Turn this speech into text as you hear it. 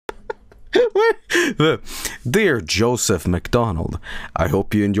Dear Joseph McDonald, I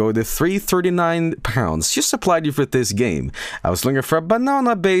hope you enjoyed the £339 you supplied you for this game. I was looking for a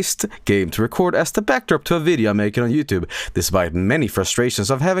banana-based game to record as the backdrop to a video I'm making on YouTube, despite many frustrations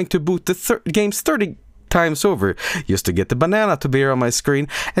of having to boot the games 30 times over just to get the banana to appear on my screen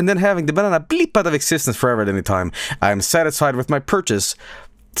and then having the banana bleep out of existence forever at any time. I am satisfied with my purchase.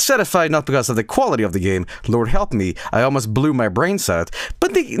 Satisfied not because of the quality of the game, Lord help me, I almost blew my brains out,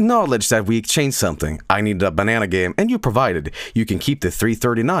 but the knowledge that we exchanged something. I needed a banana game, and you provided. You can keep the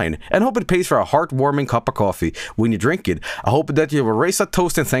 $3.39, and hope it pays for a heartwarming cup of coffee when you drink it. I hope that you will raise a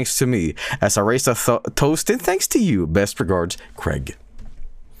toast in thanks to me, as I raise a toast in thanks to you. Best regards, Craig.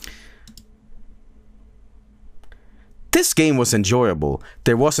 This game was enjoyable.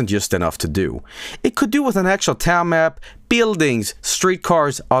 There wasn't just enough to do. It could do with an actual town map, buildings,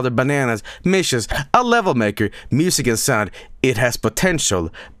 streetcars, other bananas, missions, a level maker, music and sound. It has potential,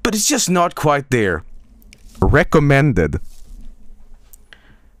 but it's just not quite there. Recommended.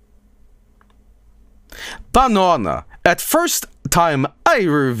 Banana. At first time I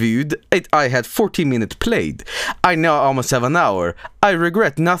reviewed it, I had 40 minutes played. I now almost have an hour. I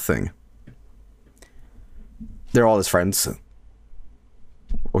regret nothing. They're all his friends.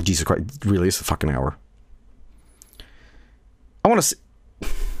 Oh, Jesus Christ. It really is a fucking hour. I want to see...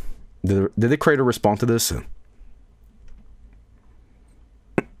 Did the creator respond to this?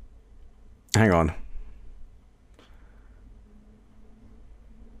 Hang on.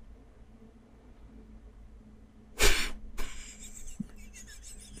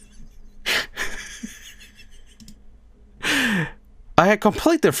 I had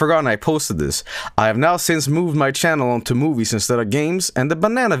completely forgotten I posted this. I have now since moved my channel onto movies instead of games, and the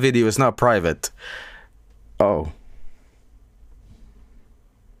banana video is now private. Oh.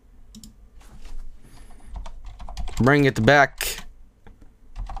 Bring it back.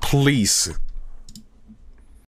 Please.